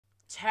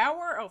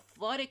Tower of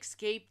Flood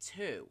Escape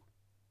 2.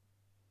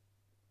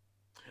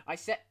 I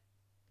said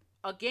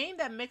a game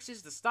that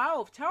mixes the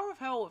style of Tower of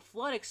Hell with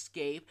Flood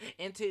Escape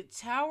into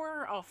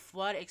Tower of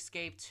Flood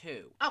Escape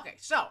 2. Okay,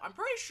 so I'm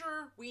pretty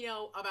sure we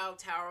know about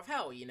Tower of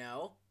Hell, you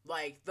know?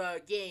 Like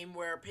the game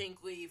where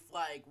Pink Leaf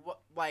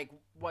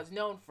was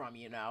known from,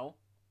 you know?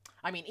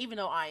 I mean, even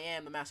though I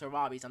am the master of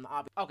obbies, I'm the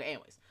obby. Okay,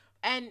 anyways.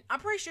 And I'm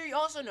pretty sure you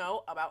also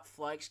know about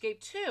Flood Escape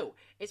 2.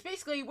 It's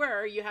basically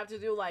where you have to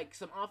do, like,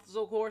 some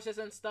obstacle courses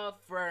and stuff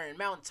for an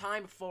amount of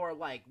time before,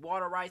 like,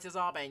 water rises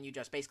up and you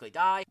just basically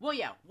die. Well,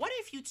 yeah, what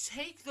if you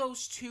take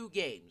those two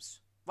games?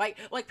 Like,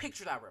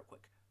 picture that real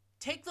quick.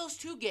 Take those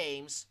two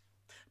games,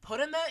 put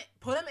them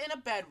in a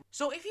bed.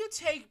 So if you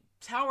take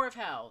Tower of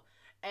Hell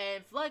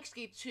and Flood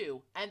Escape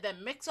 2, and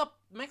then mix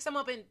them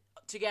up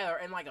together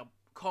in, like, a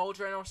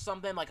cauldron or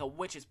something, like a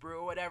witch's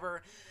brew or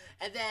whatever,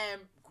 and then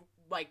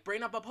like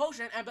bring up a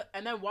potion,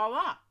 and then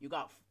voila, you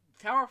got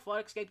Tower of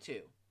Flood Escape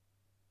 2.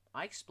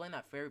 I explained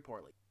that very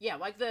poorly. Yeah,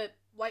 the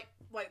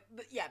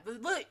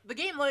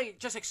game literally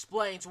just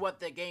explains what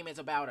the game is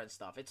about and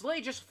stuff. It's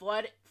literally just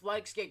Flood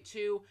Escape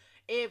 2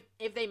 if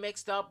they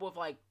mixed up with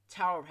like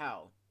Tower of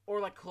Hell or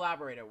like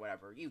collaborate or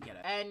whatever. You get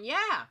it. And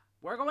yeah,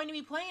 we're going to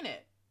be playing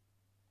it.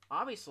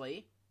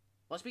 Obviously.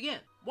 Let's begin.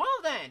 Well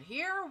then,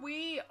 here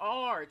we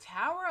are,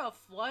 Tower of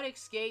Flood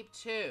Escape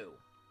 2.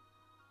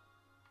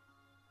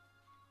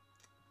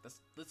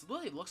 This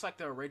literally looks like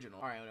the original.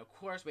 Alright, and of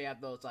course we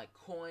have those, like,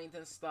 coins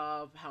and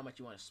stuff, how much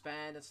you want to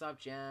spend and stuff,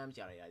 gems,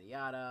 yada yada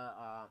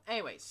yada.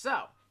 Anyway,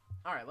 so,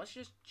 alright, let's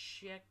just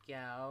check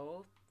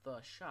out the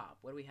shop.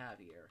 What do we have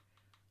here?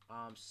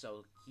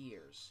 So,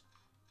 gears.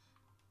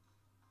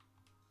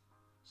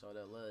 So,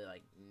 there are literally,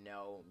 like,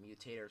 no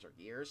mutators or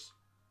gears.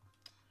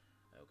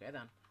 Okay,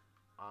 then.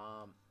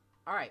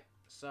 Alright,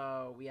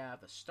 so, we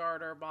have the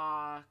starter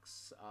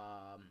box,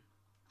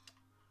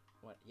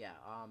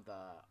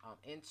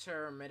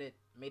 the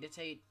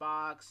meditate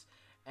box,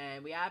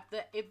 and we have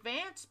the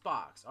advanced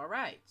box. All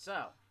right,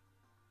 so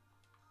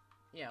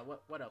yeah,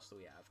 what else do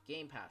we have?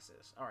 Game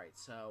passes. All right,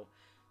 so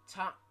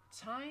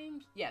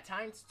times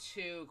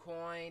 2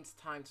 coins,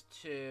 times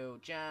 2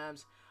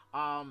 gems,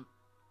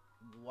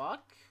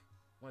 luck.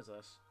 What is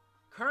this?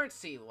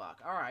 Currency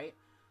luck. All right,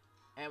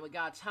 and we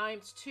got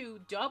times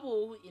 2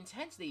 double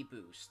intensity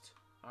boost.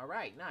 All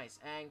right, nice,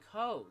 and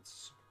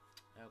codes.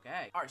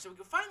 Okay. Alright, so we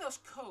can find those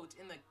codes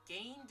in the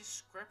game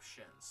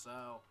description.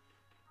 So,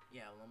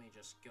 yeah, let me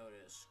just go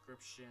to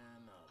description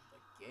of the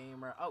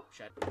game. Oh,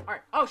 shit.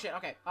 Alright. Oh, shit.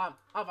 Okay. Oh,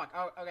 fuck.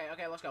 Oh,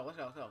 okay. Let's go.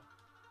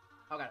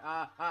 Okay.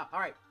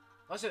 Alright.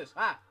 Let's do this.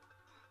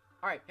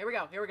 Alright. Here we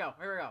go.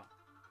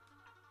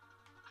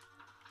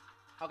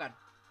 Okay.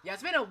 Yeah,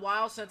 it's been a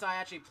while since I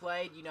actually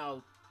played, you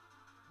know,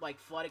 like,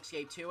 Flood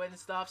Escape 2 and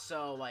stuff.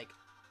 So, like,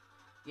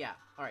 yeah.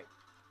 Alright.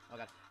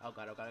 Oh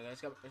god,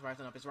 let's go. It's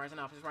rising up,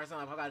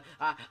 oh god,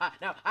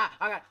 no, oh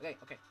god, okay.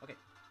 Okay.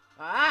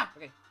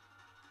 If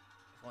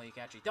only you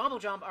catch it. Double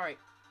jump, alright.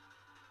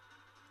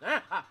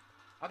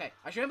 Okay,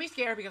 I shouldn't be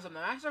scared because I'm the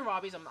master of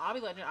obbies, I'm the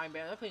obby legend, I'm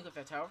banning the playing with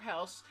the Tower of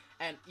Hell,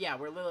 and yeah,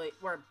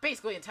 we're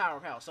basically in Tower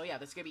of Hell, so yeah,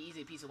 this is gonna be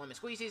easy, piece of lemon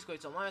squeezy,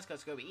 squeeze some lemons, cause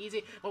it's gonna be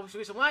easy, but we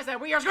squeeze some lemons,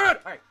 then we are screwed!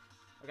 Alright.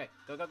 Okay,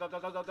 go.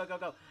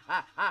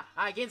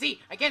 I can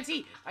see,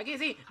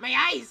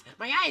 my eyes!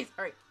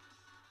 Alright.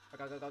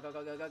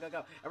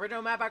 Go.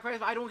 Original map by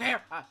Chris, I don't care.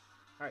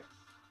 Alright,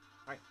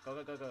 go.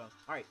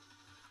 Alright,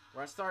 we're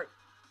gonna start.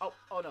 Oh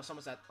no,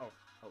 someone said. Oh,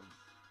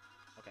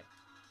 okay.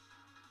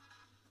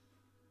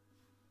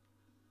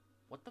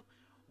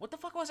 What the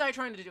fuck was I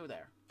trying to do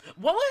there?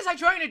 What was I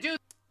trying to do?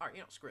 Alright,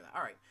 you know, screw that.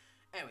 Alright.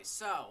 Anyway,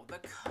 so the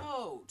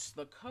codes.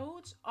 The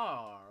codes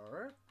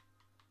are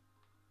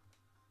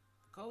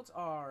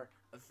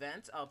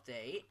event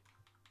update,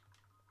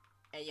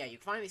 and yeah, you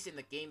can find these in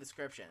the game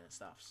description and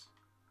stuff.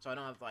 So I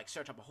don't have to, like,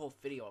 search up a whole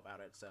video about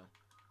it, so.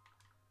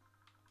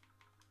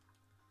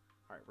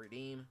 Alright,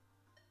 redeem.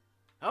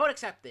 Oh,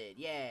 accepted.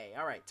 Yay.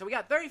 Alright, so we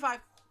got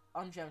 35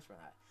 gems for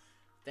that.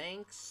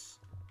 Thanks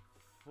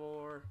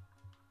for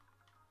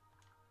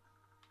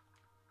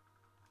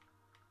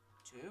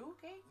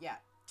 2K? Yeah,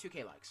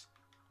 2K likes.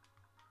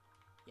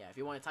 Yeah, if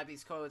you want to type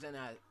these codes in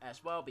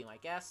as well, be my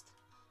guest.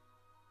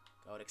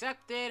 Code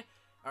accepted.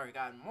 Alright,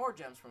 got more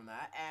gems from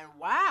that. And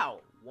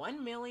wow,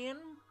 1 million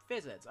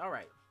visits.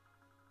 Alright.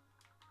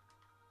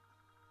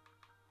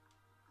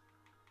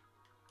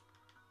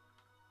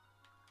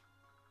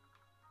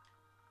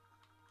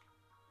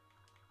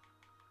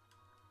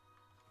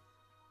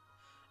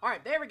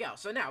 Alright, there we go.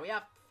 So now we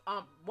have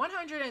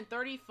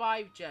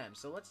 135 gems.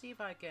 So let's see if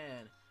I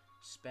can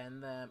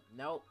spend them.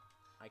 Nope,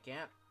 I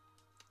can't.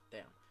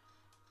 Damn.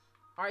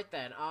 Alright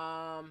then,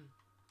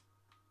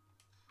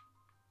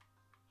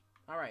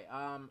 alright,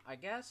 I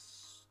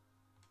guess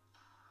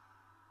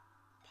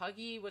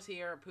Puggy was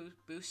here,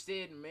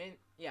 boosted, mint,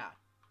 yeah.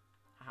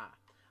 Haha.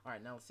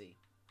 Alright, now let's see.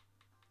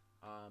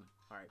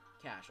 Alright,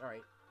 cash,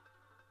 alright.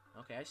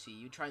 Okay, I see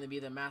you trying to be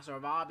the master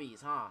of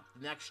obbies, huh?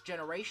 The next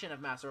generation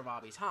of master of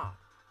obbies, huh?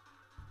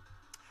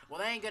 Well,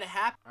 that ain't gonna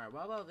happen. Alright,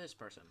 what about this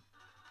person?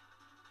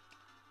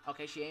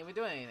 Okay, she ain't even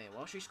doing anything.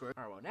 Well, she's screwed.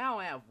 Alright, well, now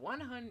I have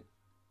 100...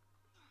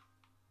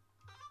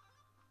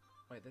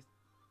 Wait, this...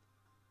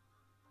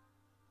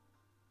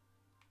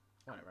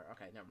 Whatever.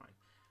 Okay, never mind.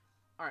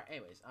 Alright,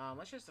 anyways,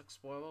 let's just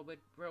explore a little bit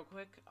real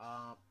quick.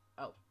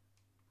 Oh.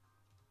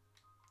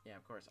 Yeah,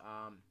 of course.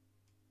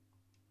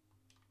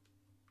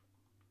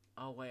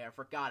 Oh, wait, I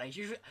forgot.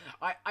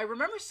 I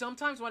remember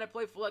sometimes when I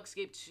play Full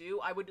Escape 2,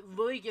 I would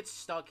literally get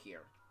stuck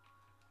here.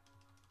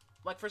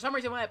 Like, for some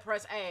reason, when I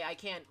press A, I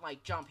can't,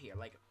 like, jump here.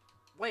 Like,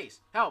 please,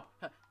 help.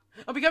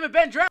 I'm becoming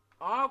Ben Drown.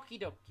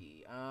 Okie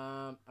dokie.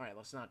 Alright,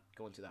 let's not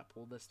go into that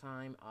pool this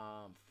time.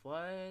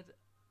 Flood.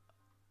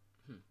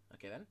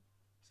 Okay, then.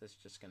 So it's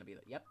just gonna be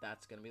the... Yep,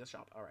 that's gonna be the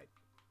shop. Alright.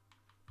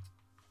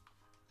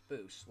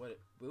 Boost. What?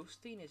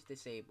 Boosting is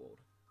disabled.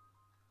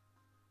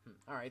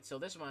 Alright, so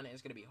this one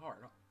is gonna be hard.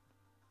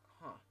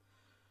 Huh.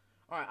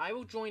 Alright, I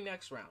will join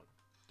next round.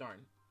 Darn.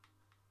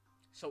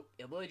 So,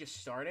 it literally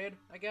just started,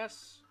 I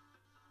guess?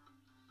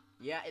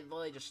 Yeah, it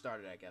literally just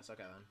started, I guess.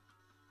 Okay, then.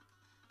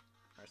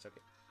 Alright, so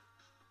okay.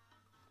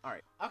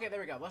 Alright. Okay, there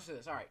we go. Let's do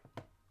this. Alright.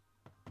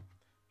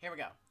 Here we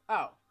go.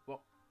 Oh.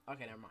 Well,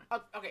 okay, never mind.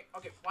 Oh, okay.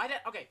 Why did...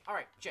 Okay,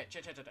 alright. Shit.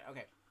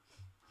 Okay.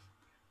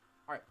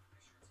 Alright.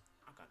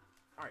 Oh, God.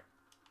 Alright.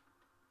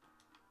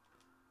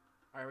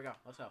 Alright, here we go.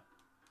 Let's go.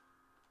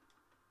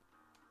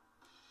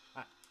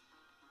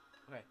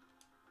 Okay.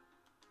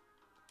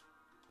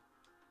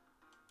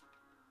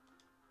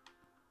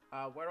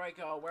 Where do I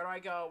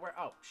go? Where?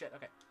 Oh, shit,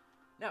 okay.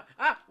 No,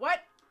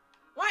 what?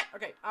 What?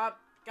 Okay,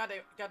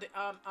 goddamn,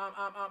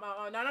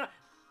 no.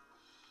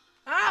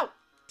 Oh!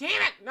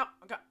 Damn it! No,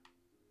 okay.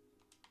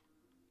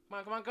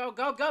 Come on,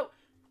 go!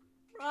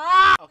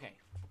 Ah! Okay,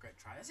 we're gonna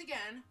try this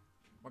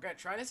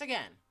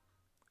again.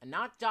 And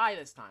not die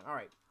this time.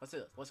 Alright, let's do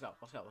this. Let's go.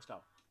 Here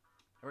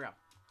we go.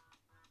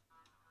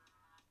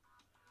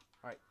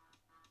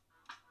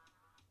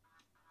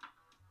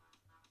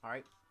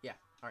 Alright, yeah,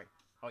 alright.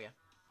 Oh, yeah.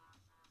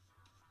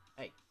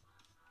 Hey.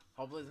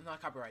 Hopefully it's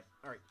not copyright.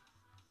 Alright.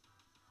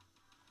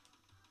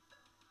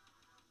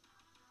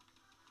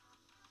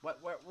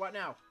 What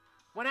now?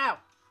 What now?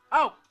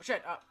 Oh,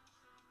 shit. Alright,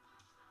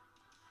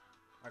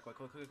 quick,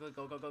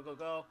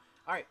 go.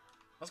 Alright,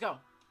 let's go.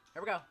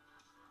 Here we go.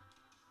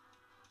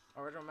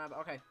 Original map,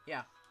 okay,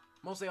 yeah.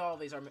 Mostly all of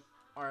these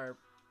are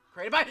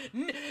created by...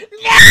 No!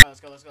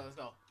 Let's go.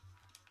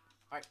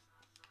 Alright.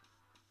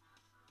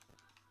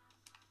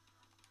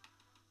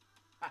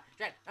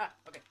 Shit.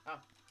 Okay.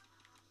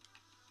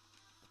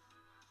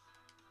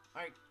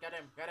 Alright, got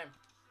him.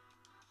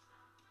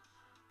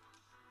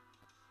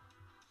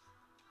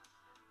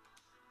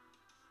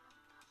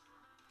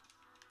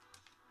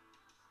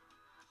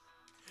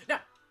 No!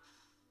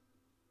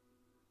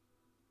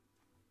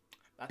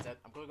 That's it.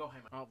 I'm gonna go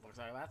hang. Oh, looks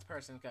like that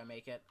person's gonna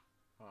make it.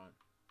 Hold on.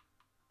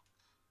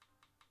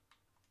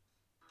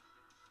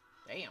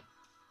 Damn.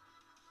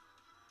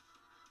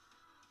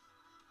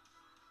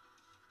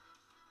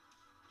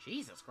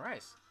 Jesus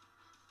Christ.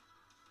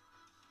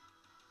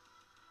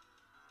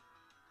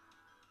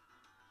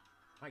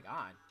 My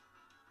God.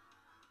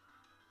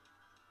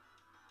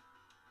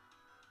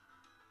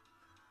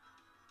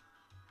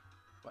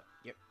 What?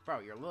 Bro,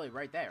 you're literally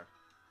right there.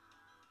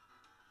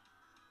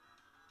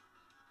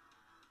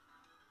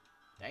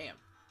 Damn.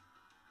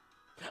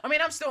 I mean,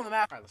 I'm still in the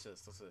map. Alright, let's do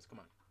this. Come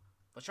on.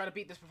 Let's try to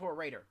beat this before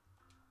Raider.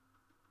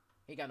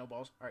 He got no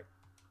balls. Alright.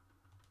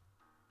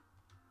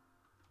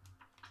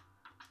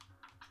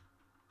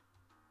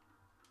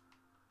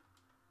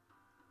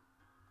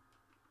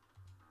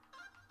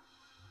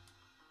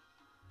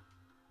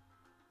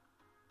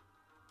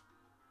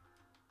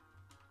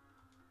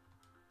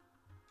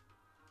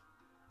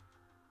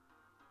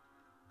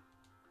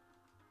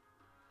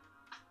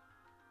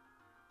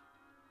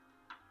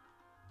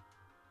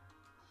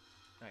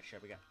 Alright, sure,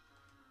 we got.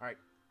 Alright.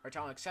 Alright,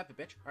 tell him accept it,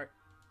 bitch. Alright.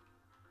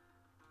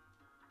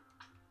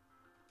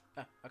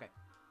 Okay.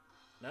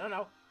 No,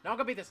 I'm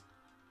gonna beat this.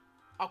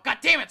 Oh, god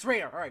damn it, it's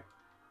Raider! Alright.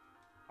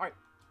 Alright,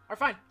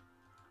 fine.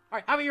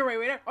 Alright, how about you,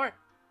 Raider? Alright.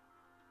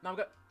 No, I'm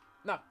good.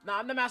 No,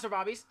 I'm the master of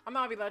obbies. I'm the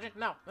obby legend.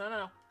 No. There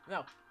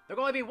can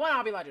only be one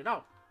obby legend.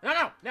 No.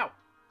 No,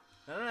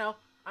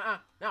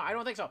 I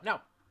don't think so. No.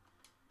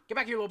 Get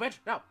back here, little bitch.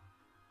 No.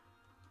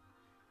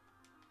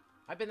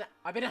 I've been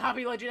a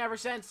hobby legend ever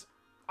since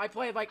I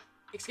played, like,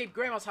 Escape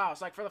Grandma's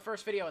House, like, for the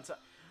first video and stuff.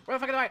 Where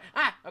the fuck am I?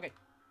 Ah! Okay.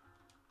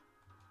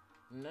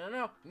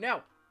 No.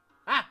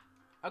 Ah!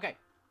 Okay.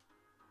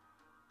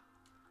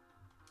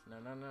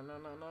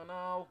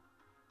 No.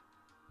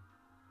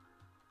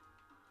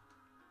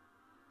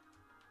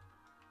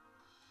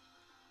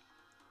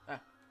 Ah.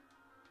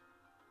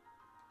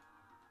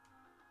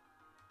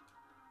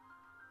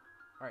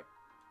 Alright.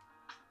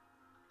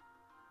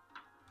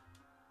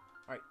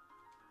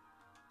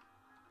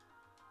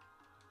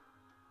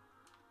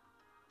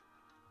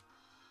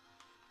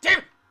 Damn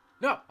it!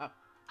 No! Oh.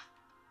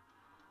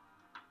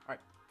 Alright,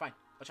 fine.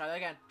 Let's try that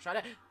again. Let's try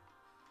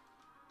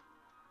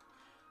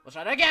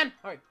that again!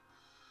 Alright.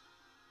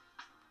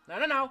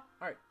 No.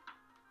 Alright.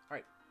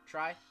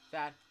 Try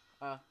that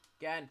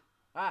again.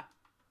 Ah.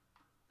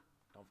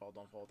 Don't fall,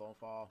 don't fall, don't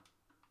fall.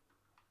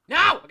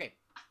 No! Okay.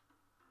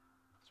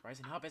 It's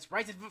rising up, it's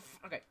rising.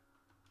 Okay.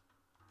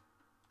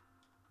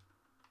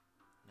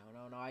 No,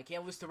 no, no, I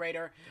can't lose to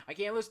Raider. I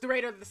can't lose to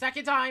Raider the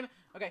second time.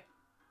 Okay.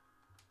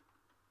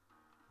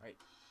 Alright.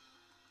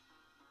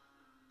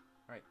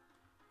 Alright.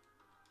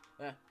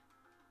 Alright,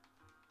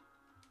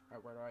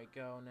 where do I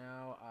go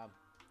now?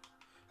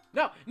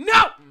 No!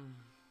 No!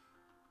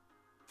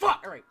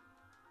 Fuck! Alright.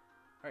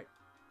 Alright.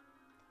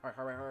 Alright,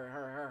 hurry, hurry,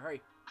 hurry, hurry,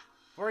 hurry.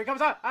 Before he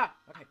comes out! Ah!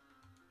 Okay.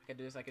 I can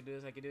do this, I can do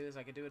this, I can do this,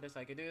 I can do this,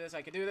 I can do this,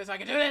 I can do this, I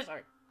can do this!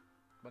 Alright.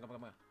 Come on, come on,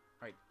 come on.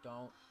 Alright,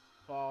 don't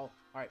fall.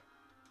 Alright.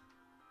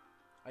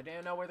 I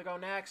didn't know where to go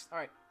next.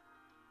 Alright.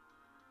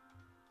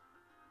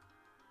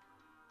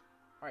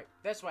 Alright,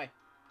 this way.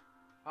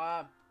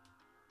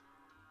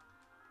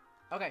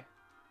 Okay.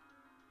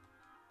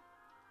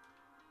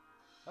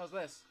 What was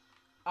this?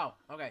 Oh,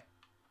 okay.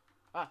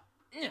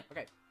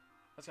 Okay.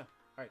 Let's go.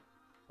 Alright.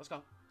 Let's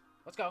go.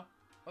 Let's go.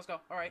 Let's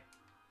go. Alright.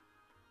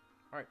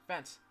 Alright,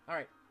 fence.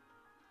 Alright.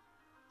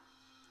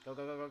 Go,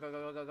 go, go, go, go,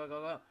 go, go, go,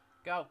 go, go.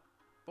 Go.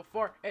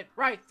 Before it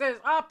rises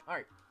up!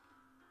 Alright.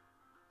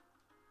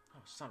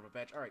 Oh, son of a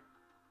bitch. Alright.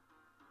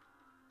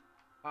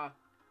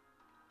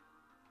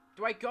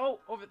 Do I go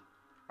over...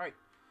 Alright.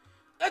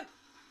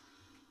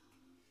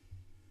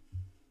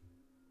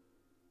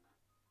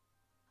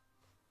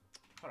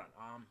 Hold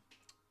on,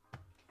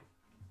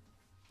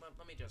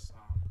 let me just,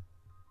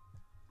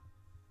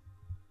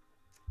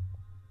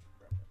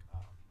 real quick,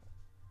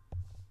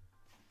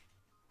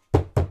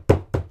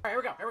 Alright, here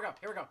we go, here we go,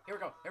 here we go, here we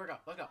go, here we go.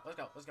 Let's go, let's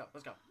go, let's go,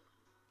 let's go.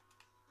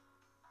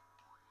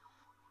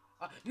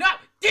 No!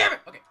 Damn it!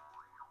 Okay.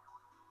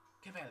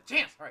 Give me a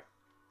chance. Alright.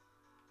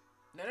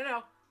 No, no,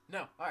 no.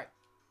 No. Alright.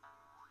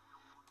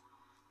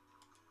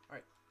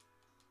 Alright.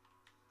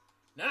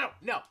 No, no,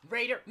 no.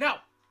 Raider,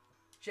 no!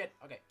 Shit,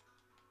 okay.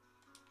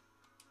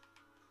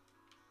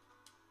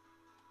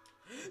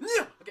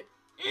 No! Okay.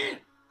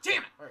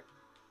 Damn it! Alright.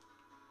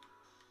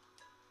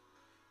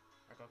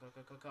 Alright, go, go,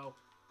 go, go, go.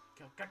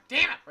 Go, god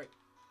damn it! Alright.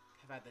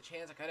 I've had the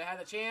chance. I could have had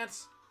the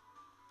chance.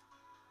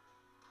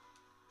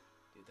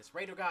 Dude, this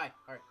Raider guy.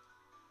 Alright.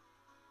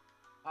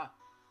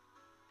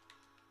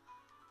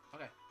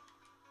 Okay.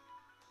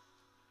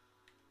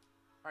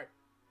 Alright.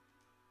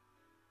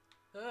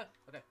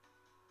 Okay.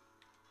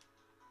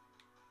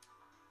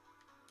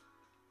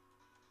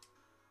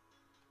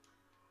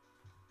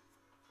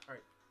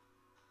 Alright.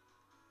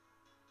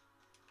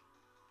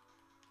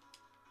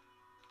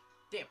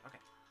 Damn, okay.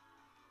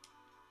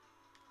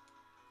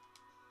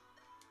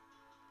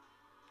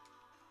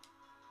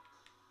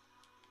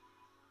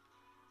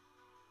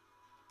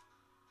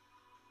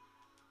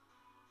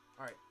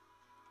 Alright.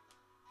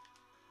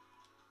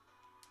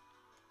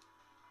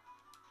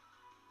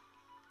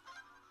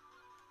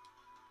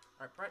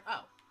 Alright, right.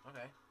 Oh,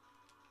 okay.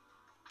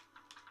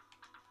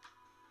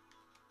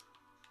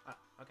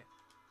 Okay.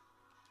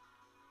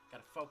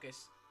 Gotta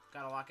focus.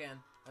 Gotta lock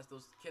in, as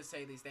those kids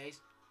say these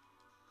days.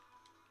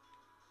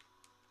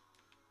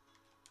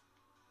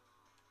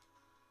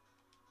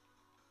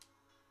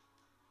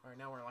 Alright,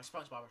 now we're like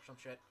SpongeBob or some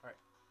shit. Alright.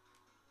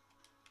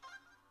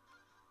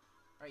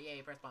 Alright,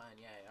 yay, press button.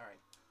 Yay, alright.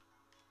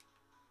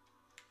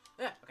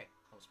 Yeah, okay.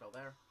 Almost spell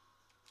there.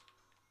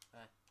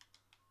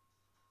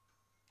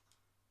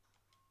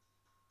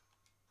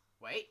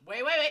 Wait.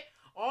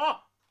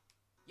 Oh!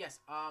 Yes,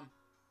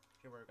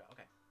 here we go.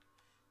 Okay.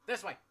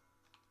 This way.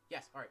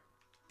 Yes, alright.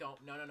 Don't.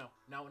 No, no, no.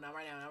 No, not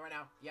right now. Not right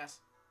now. Yes.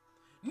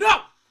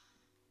 No!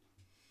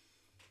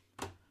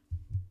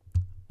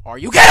 Are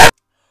you kidding?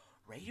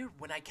 Raider,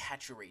 when I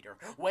catch you, Raider.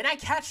 When I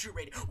catch you,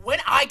 Raider.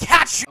 When I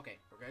catch you! Okay,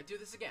 we're gonna do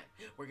this again.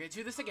 We're gonna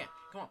do this again.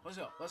 Come on, let's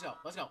go. Let's go.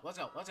 Let's go. Let's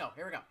go. Let's go.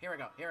 Here we go. Here we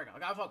go. Here we go. I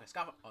gotta focus.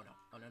 Gotta oh, no.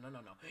 Oh, no, no,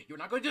 no, no. You're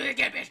not gonna do it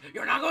again, bitch.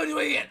 You're not gonna do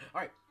it again.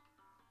 Alright.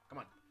 Come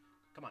on.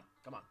 Come on,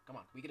 come on, come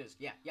on. We can do this.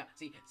 Yeah, yeah.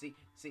 See.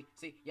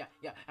 Yeah,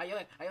 yeah. I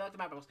like the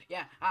marbles.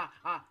 Yeah. Yeah.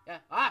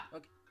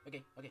 Okay.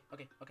 Okay.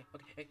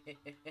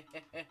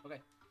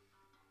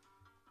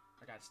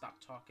 I gotta stop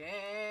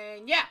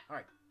talking. Yeah. All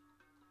right.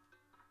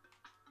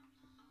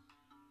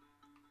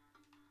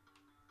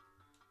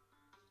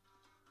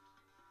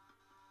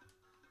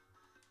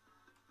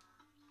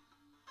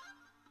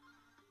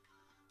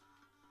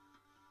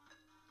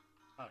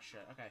 Oh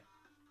shit. Okay.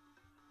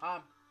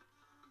 How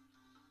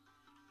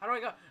do I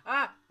go?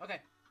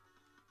 Okay.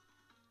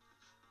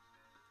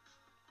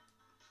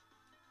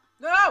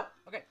 No!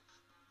 Okay.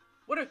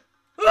 What do...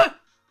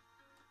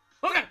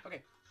 Okay,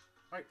 okay.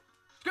 Alright.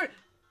 Good.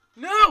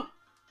 No!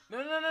 No,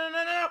 no, no, no,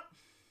 no, no!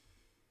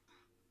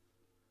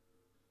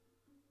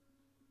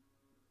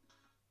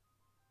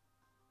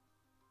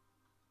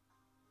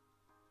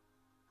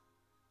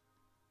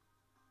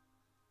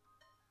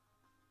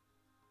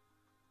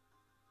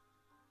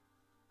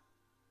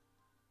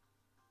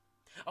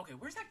 Okay,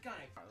 where's that guy?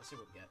 Alright, let's see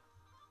what we get.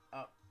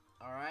 Oh,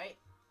 alright.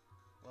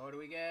 What do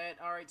we get?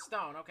 Alright,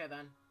 stone. Okay,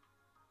 then.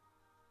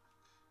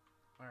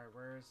 Alright,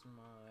 where's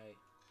my...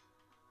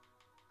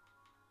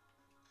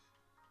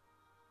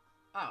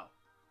 Oh.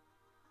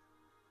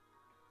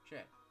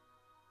 Shit.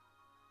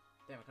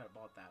 Damn, I could have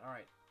bought that.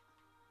 Alright.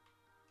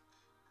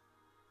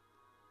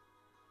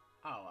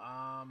 Oh,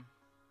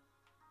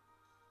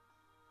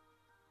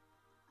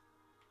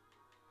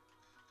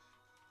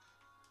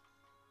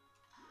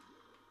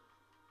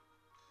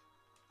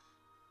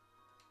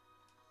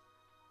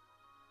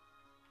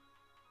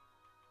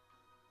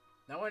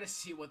 Now I want to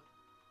see what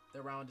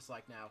the round is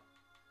like now.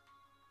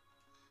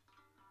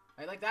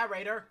 I like that,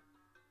 Raider.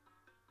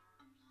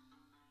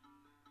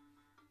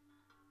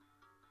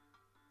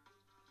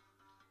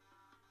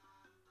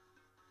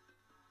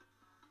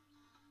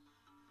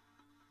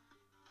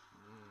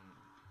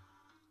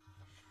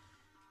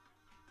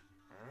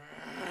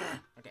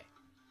 Okay.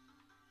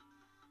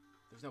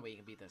 There's no way you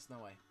can beat this. No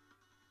way.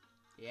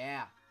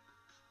 Yeah.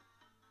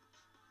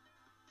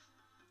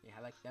 Yeah,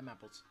 I like them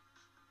apples.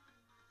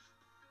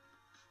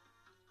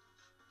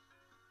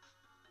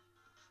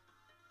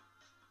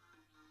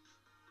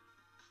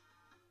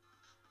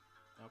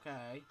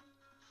 Okay.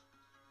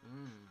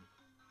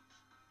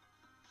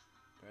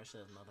 Pressure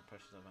is not the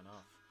pressure of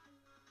enough.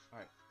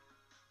 Alright.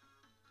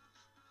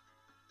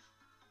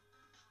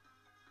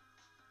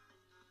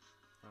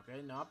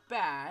 Okay, not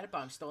bad, but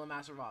I'm still a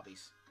master of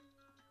hobbies.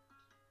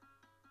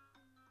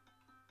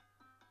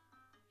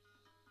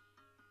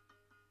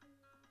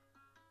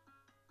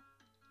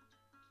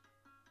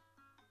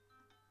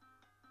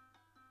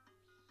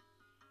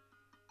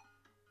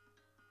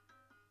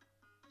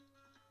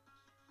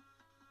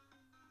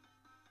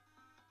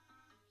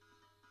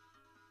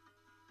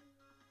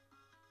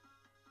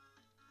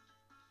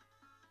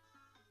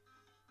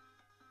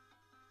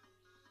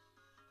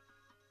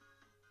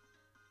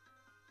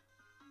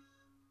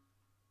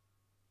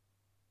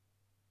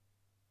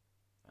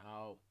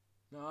 No.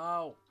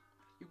 No.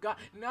 You got...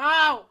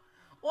 No!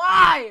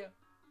 Why?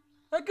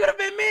 That could have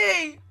been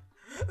me!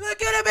 That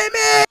could have been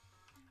me!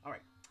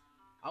 Alright.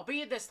 I'll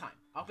beat it this time.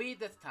 I'll beat it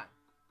this time.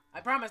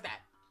 I promise that.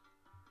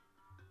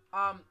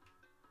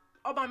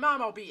 Oh, my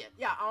mom will beat it.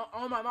 Yeah,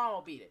 oh, my mom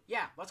will beat it.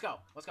 Yeah, let's go.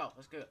 Let's go.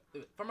 Let's do it.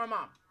 Do it. For my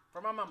mom.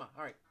 For my mama.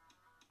 Alright.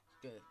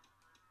 Good.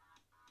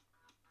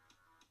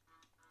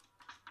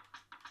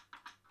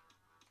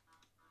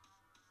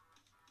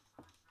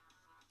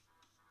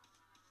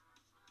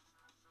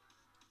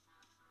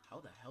 How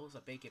the hell is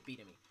a bacon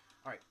beating me?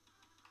 Alright.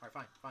 Alright,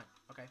 fine. Fine.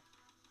 Okay.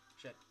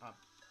 Shit.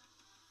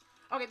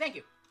 Okay, thank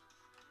you.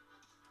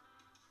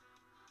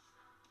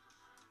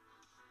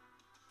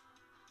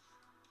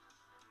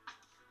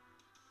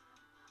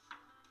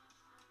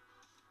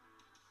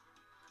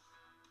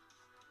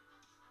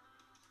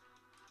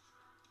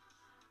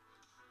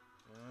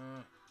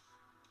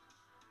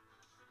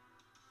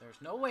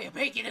 There's no way a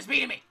bacon is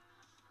beating me!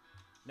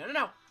 No, no,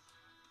 no!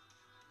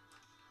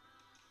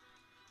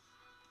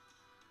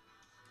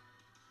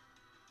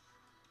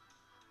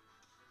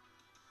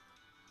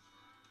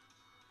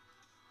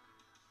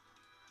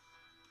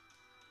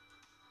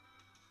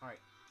 Alright.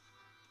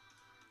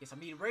 Yes, I'm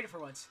being rated for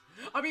once.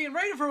 I'm being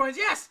rated for once,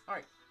 yes!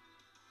 Alright.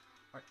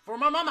 Alright, for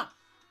my mama!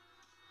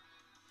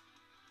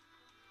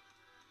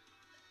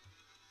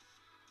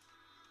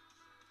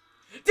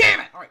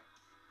 Damn it! Alright.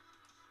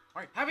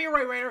 Alright, have your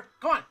way, Raider.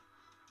 Come on!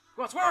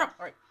 Come on, swear up!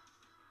 Alright.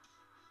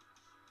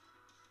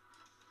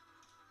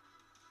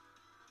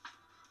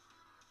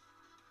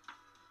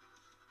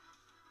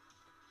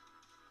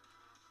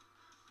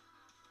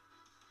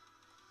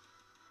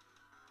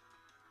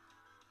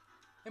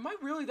 Am I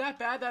really that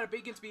bad that a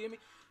bacon's beating me?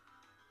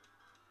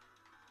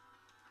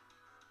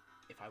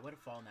 If I would have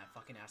fallen that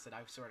fucking acid, I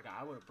swear to God,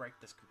 I would have break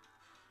this.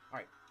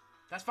 Alright.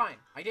 That's fine.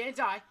 I didn't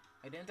die.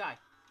 I didn't die.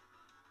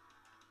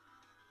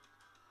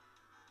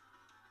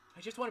 I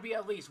just want to be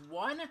at least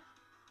one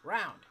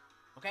round.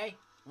 Okay?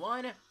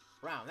 One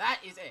round. That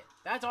is it.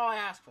 That's all I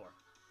ask for.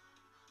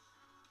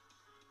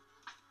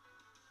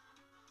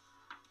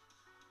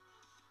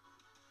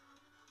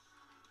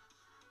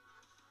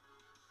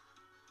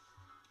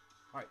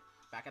 Alright.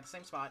 Back at the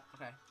same spot.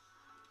 Okay.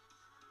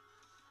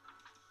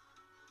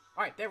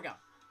 Alright, there we go.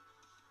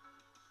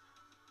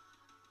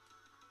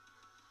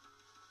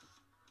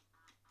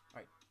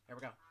 Alright, there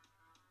we go.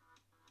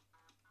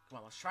 Come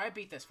on, let's try to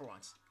beat this for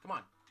once. Come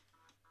on.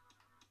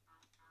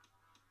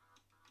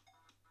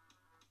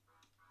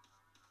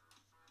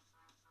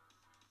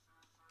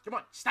 Come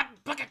on, stop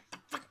bucket.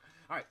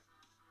 Alright.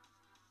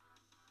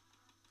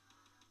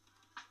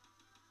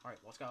 Alright,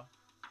 let's go. Alright.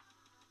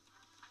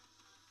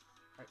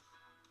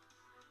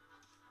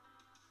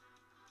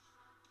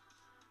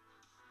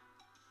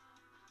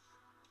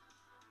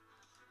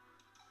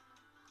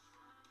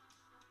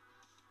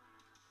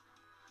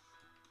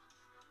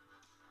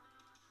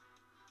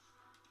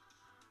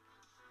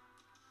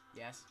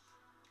 Yes.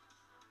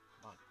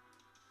 Come on.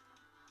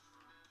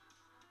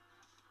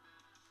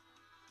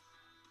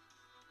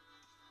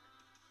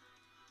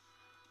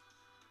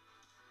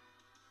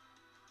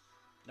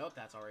 Nope,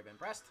 that's already been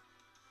pressed.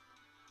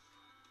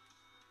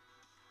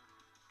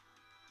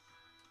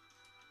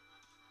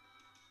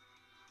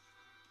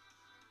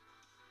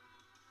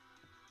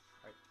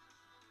 Alright.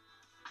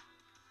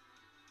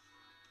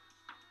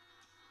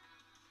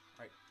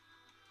 Alright.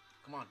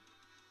 Come on.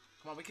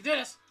 Come on, we can do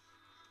this!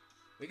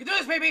 We can do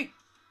this, baby!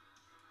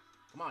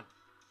 Come on.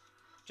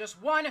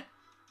 Just one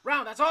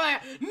round, that's all I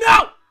have.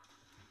 No!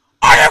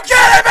 Are you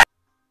kidding me?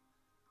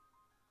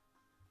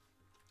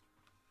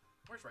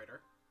 Where's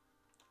Raider?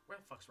 Where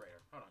the fuck's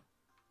Raider? Hold on.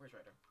 Where's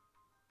Raider?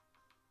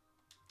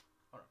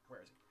 Hold on,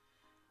 where is he?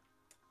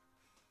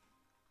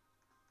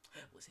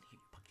 Listen here,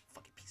 you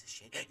fucking piece of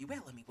shit. You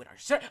better let me win our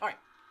shit. Alright.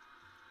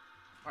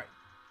 Alright.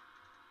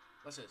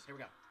 Let's do this. Here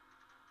we go.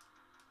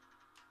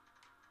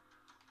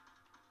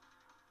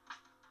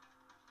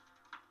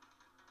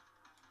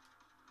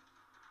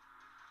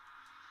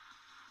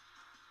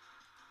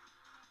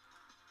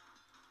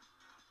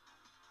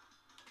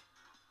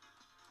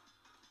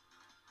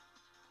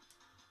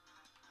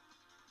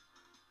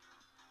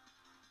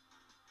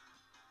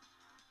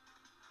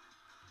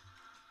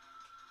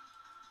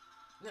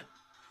 No.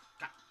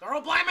 God, they're all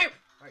blind me!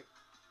 Alright.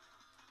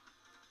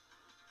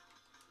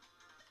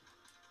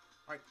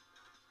 Alright.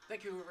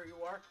 Thank you, whoever you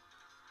are.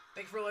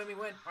 Thank you for letting me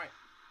win. Alright.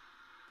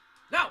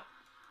 No! Oh,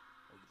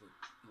 you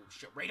little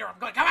shit Raider, I'm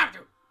gonna come after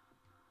you!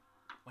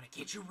 When I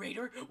get you,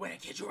 Raider! When I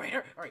get you,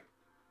 Raider! Alright.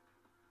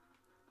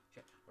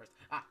 Shit, where's...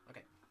 Ah,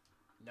 okay.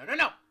 No, no,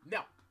 no!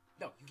 No!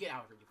 No, you get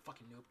out of here, you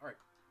fucking noob. Alright.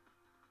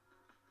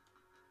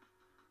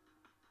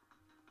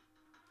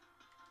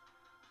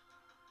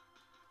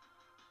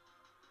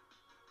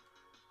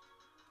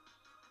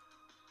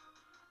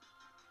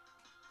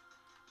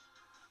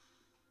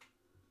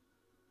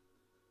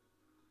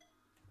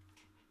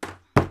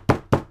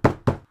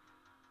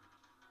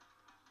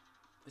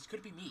 This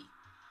could be me.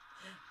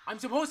 I'm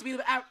supposed to be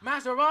the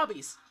master of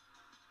hobbies.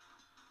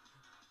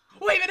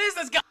 Who even is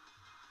this guy?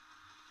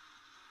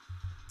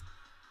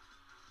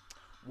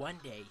 One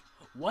day,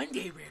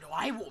 Raider,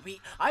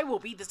 I will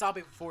beat this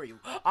hobby before you.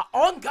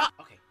 On God.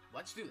 Okay,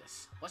 let's do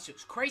this. Let's do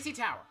this. Crazy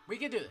Tower. We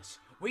can do this.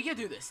 We can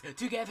do this.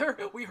 Together,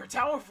 we are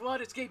Tower Flood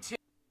Escape 2.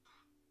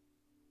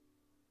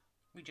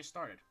 We just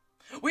started.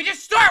 We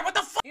just started. What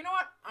the fuck? You know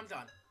what? I'm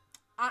done.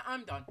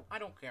 I'm done. I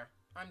don't care.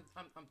 I'm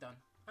done.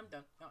 I'm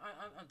done. No,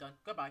 I'm done.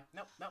 Goodbye.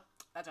 Nope, nope.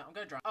 That's it. I'm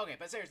gonna drop. Okay,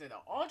 but seriously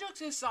though, all jokes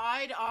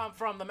aside,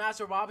 from the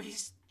Master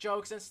Bobby's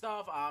jokes and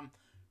stuff,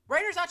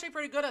 Raider's actually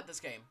pretty good at this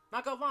game.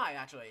 Not gonna lie,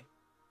 actually.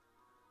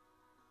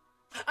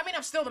 I mean,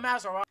 I'm still the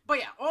Master of, but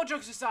yeah, all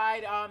jokes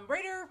aside,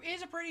 Raider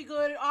is a pretty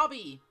good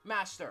obby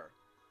master.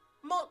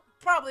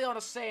 Probably on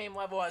the same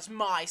level as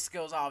my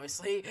skills,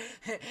 obviously.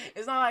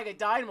 It's not like I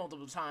died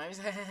multiple times.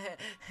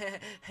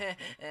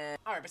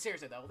 Alright, but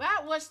seriously though,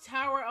 that was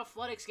Tower of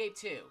Flood Escape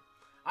 2.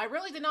 I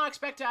really did not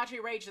expect to actually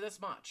rage this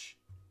much.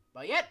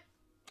 But yet,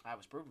 I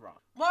was proved wrong.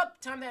 Well,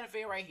 time to end the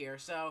video right here.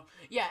 So,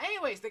 yeah,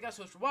 anyways, thank you guys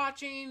so much for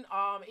watching.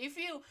 If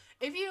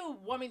you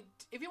want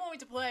me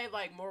to play,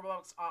 like, more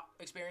Roblox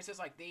experiences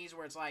like these,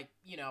 where it's like,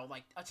 you know,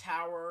 like a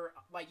tower,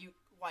 like you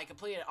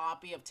complete an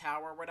obby of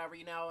tower or whatever,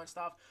 you know, and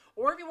stuff.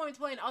 Or if you want me to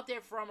play an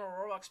update from a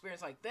Roblox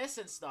experience like this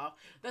and stuff,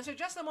 then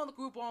suggest them on the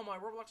group on my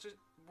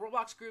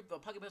Roblox group, the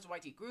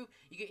PuggyPugsonYT group.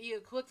 You can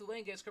either click the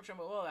link in the description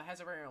below that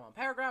has a very long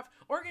paragraph,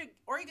 or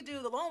you can do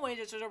the long way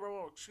to search up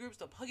Roblox groups,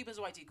 the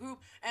PuggyPugsonYT group,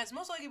 and it's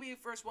most likely to be the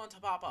first one to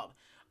pop up.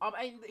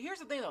 And here's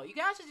the thing though, you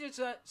can actually just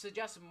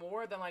suggest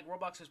more than like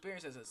Roblox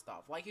experiences and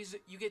stuff. Like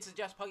you could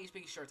suggest Puggy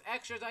Speaks Shorts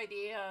extras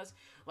ideas,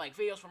 like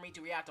videos for me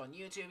to react on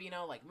YouTube, you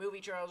know, like movie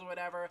trailers or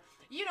whatever,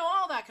 you know,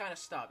 all that kind of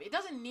stuff. It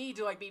doesn't need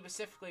to like be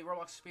specifically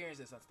Roblox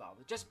experiences and stuff.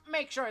 Just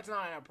make sure it's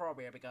not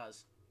inappropriate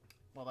because,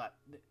 well, that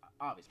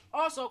obviously.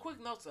 Also,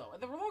 quick notes though,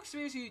 the Roblox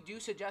experience you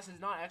do suggest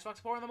is not Xbox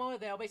support in the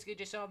moment. They'll basically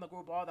just sell in the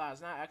group all that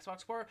is not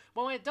Xbox support.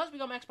 But when it does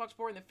become Xbox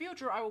support in the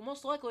future, I will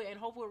most likely and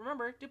hopefully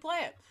remember to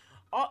play it.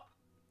 Oh,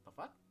 the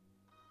fuck?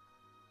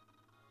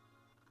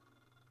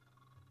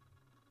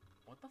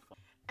 What the fuck?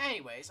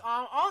 Anyways,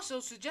 also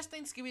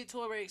suggesting Skibidi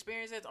Toilet Related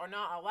Experiences are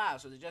not allowed.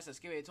 So suggest a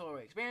Skibidi Toilet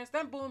Related Experience,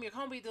 then boom, your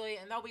account will be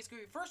deleted, and that'll be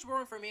Skibidi first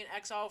warning for me and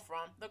exile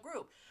from the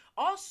group.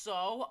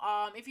 Also,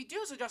 if you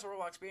do suggest a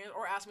Roblox experience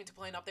or ask me to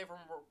play an update from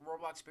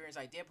Roblox experience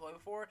I did play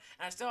before,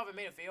 and I still haven't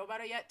made a video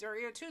about it yet, there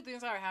are two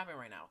things that are happening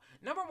right now.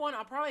 Number one,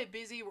 I'm probably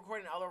busy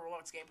recording other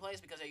Roblox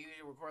gameplays because I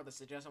usually record the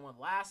suggested one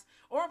last,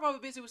 or I'm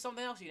probably busy with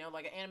something else, you know,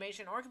 like an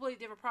animation or a completely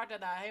different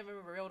project that I haven't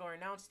revealed or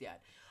announced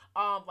yet.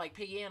 Like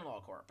Piggy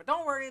Analog Corp. But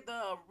don't worry,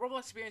 the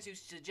Roblox experience you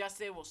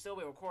suggested will still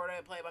be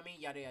recorded, played by me,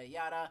 yada yada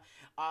yada.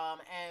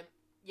 And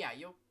yeah,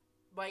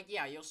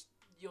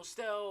 you'll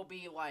still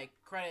be like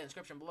credit in the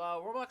description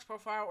below, Roblox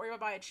profile, or even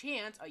by a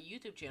chance a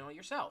YouTube channel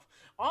yourself.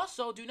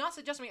 Also, do not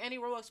suggest me any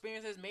Roblox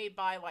experiences made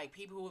by like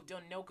people who have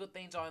done no good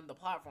things on the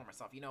platform or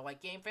stuff. You know,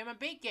 like Game Fam and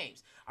Big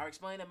Games. I've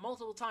explained it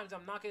multiple times.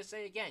 I'm not gonna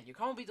say it again. Your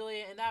account will be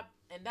deleted,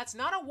 and that's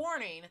not a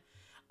warning.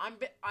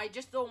 I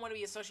just don't want to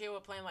be associated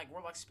with playing like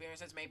Roblox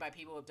experiences made by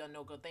people who have done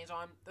no good things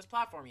on this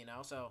platform, you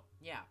know, so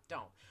yeah,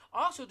 don't.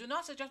 Also, do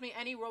not suggest me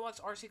any Roblox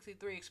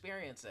R63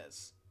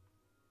 experiences.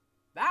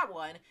 That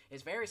one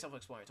is very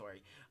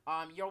self-explanatory.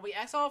 You'll be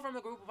exiled from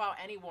the group without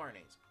any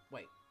warnings.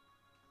 Wait,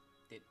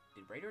 did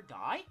Raider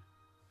die?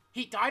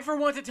 He died for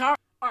one to tower.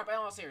 Alright, but in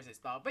all seriousness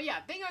though. But yeah,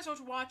 thank you guys so much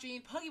for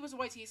watching.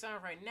 PuggyPugsonYT signing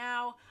off right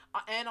now,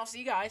 and I'll see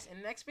you guys in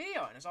the next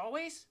video. And as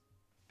always,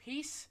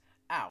 peace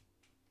out.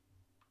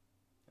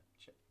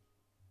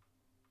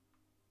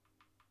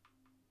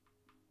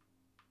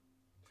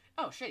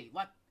 Oh shit,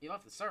 he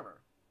left the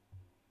server.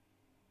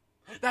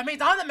 That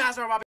means I'm the master of